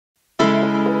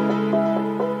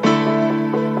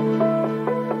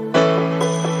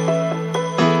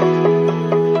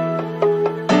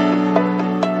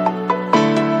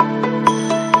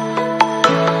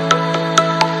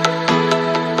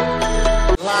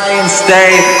and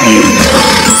stay.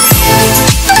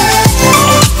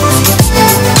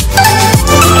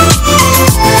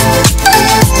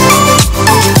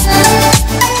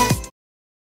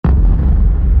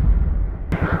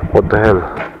 What the hell?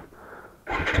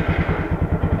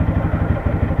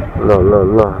 La.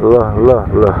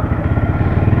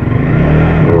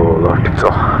 Oh, Lord, it's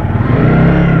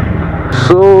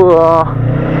so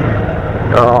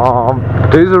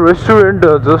there is a restaurant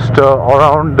just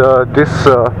around this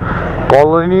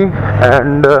colony,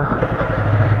 and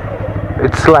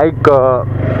it's like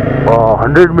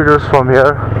 100 meters from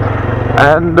here,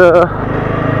 and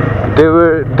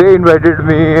they invited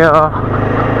me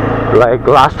like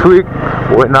last week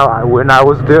when I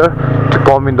was there to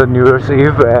come in the New Year's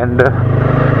Eve, and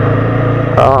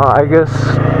I guess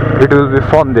it will be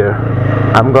fun there.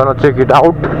 I'm gonna check it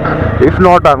out. If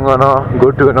not, I'm gonna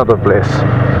go to another place.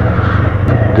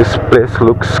 This place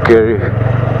looks scary.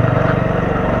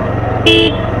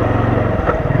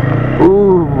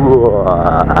 Ooh.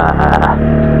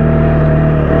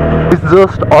 It's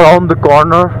just around the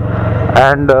corner,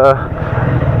 and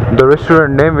the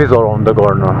restaurant name is around the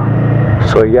corner.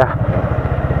 So yeah,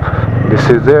 this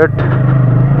is it.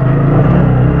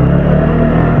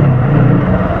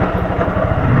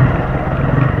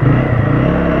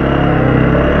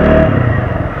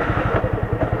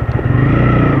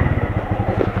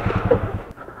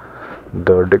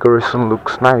 The decoration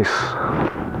looks nice.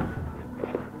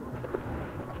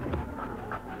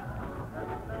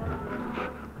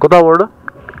 Kothaबाट?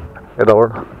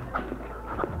 यताबाट.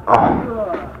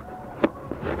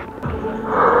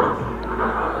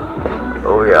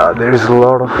 Oh yeah, there is a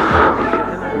lot of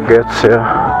gates here.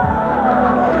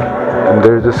 And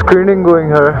there is a screening going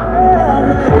here.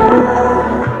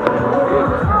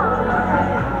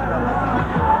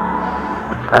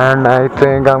 And I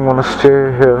think I'm gonna stay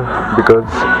here because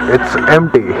it's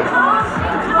empty.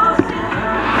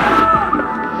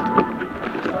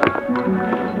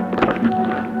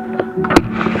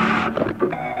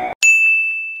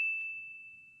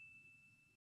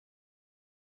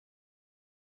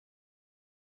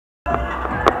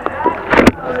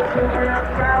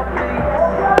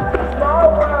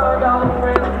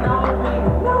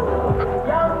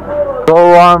 So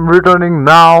I'm returning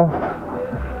now,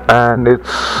 and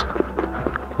it's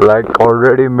like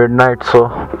already midnight, so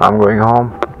I'm going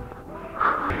home.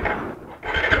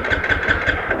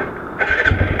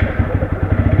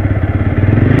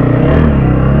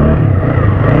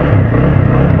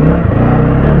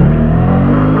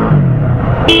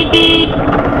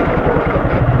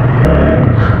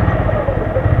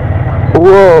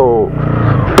 Whoa,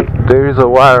 there is a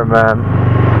wire, man.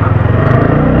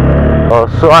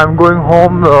 So I'm going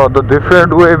home the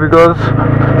different way because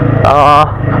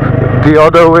the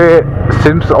other way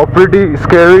seems pretty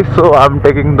scary, so I'm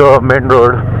taking the main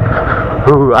road.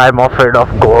 Ooh, I'm afraid of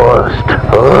ghost.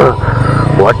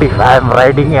 What if I'm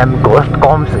riding and ghost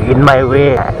comes in my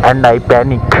way and I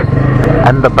panic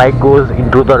and the bike goes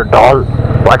into the doll?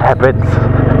 What happens?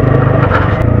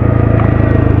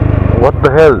 What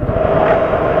the hell?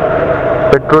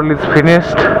 Petrol is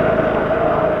finished.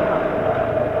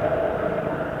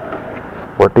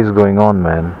 What is going on,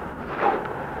 man?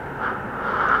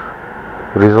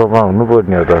 Resolve हुनु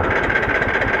पर्ने हो त.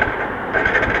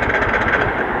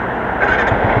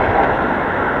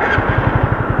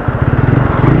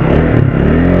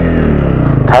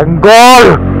 Thank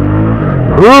God!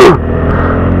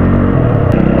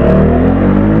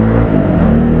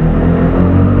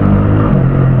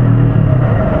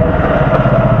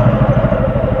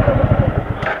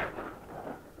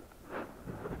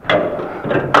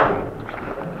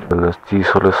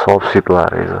 चिसोले सब शीतला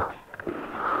रहेछ.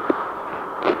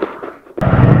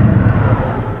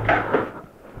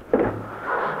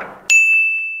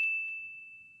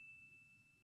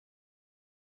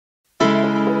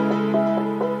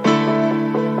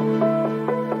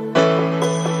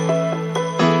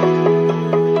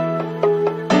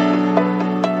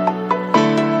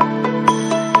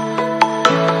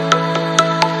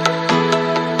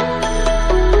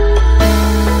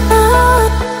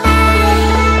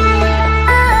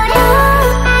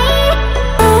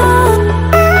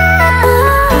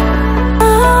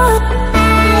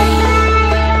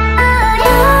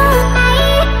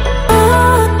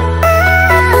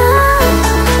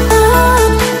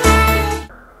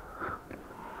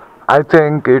 I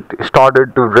think it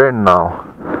started to rain now.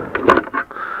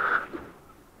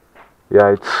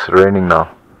 Yeah, it's raining now.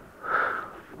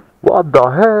 What the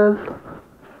hell?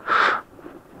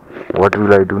 What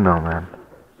will I do now, man?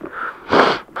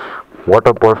 What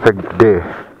a perfect day.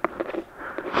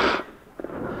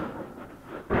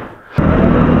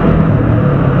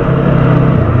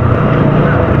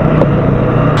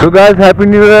 So guys, happy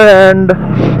new year, and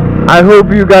I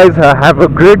hope you guys have a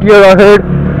great year ahead,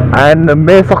 and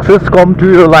may success come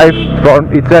to your life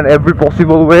from each and every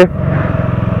possible way.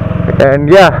 And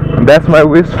yeah, that's my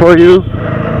wish for you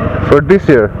for this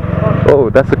year.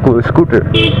 Oh, that's a cool scooter.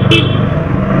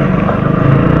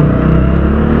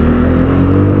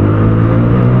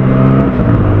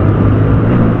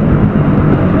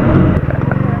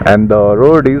 And the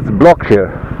road is blocked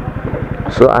here,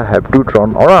 so I have to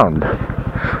turn around.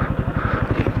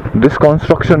 This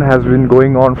construction has been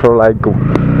going on for like,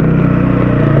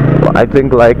 I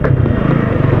think like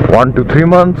 1 to 3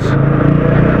 months.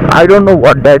 I don't know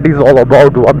what that is all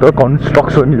about, what the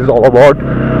construction is all about,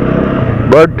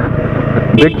 but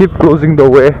they keep closing the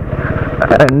way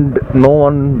and no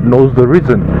one knows the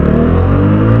reason.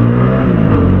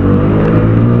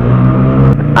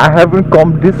 I haven't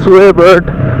come this way, but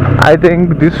I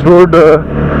think this road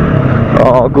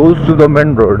goes to the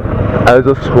main road. I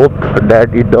just hope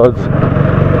that it does.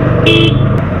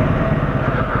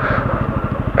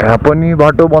 यहाँ पनि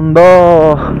बाटो बन्द,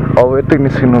 अब यतै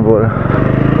निस्किनु पर्यो.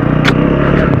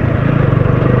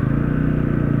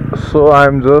 So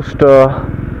I'm just a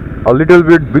little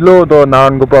bit below the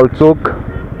Narangopal Chowk,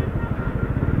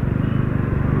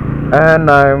 and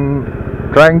I'm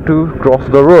trying to cross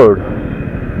the road,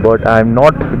 but I'm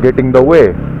not getting the way.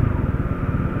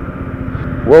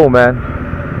 Whoa man,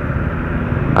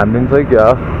 I'm inside क्या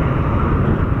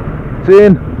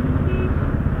chain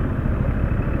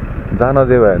जान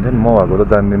दे भयो भने म भएको त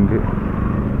जान्दिन थिए.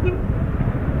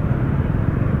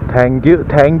 Thank you,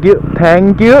 thank you,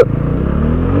 thank you.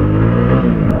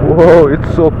 Whoa, it's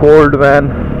so cold man.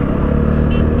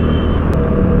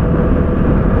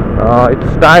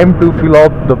 It's time to fill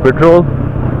up the petrol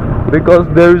because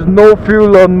there is no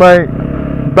fuel on my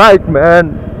bike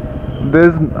man.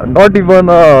 There's not even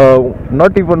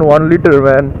 1 liter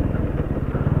man.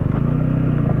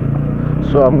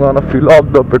 So I'm gonna fill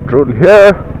up the petrol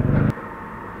here.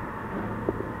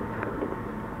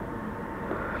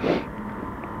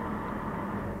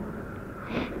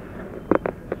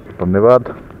 धन्यवाद.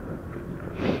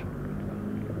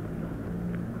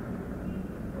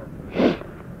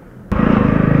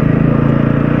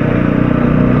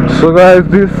 So guys,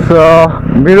 this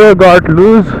mirror got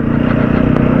loose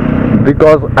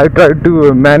because I tried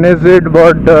to manage it,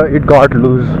 but it got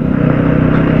loose.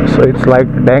 So it's like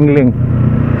dangling.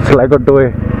 It's like a toy.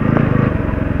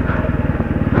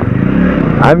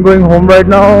 I'm going home right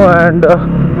now, and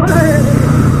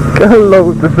hello,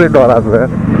 this is Dora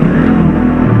man.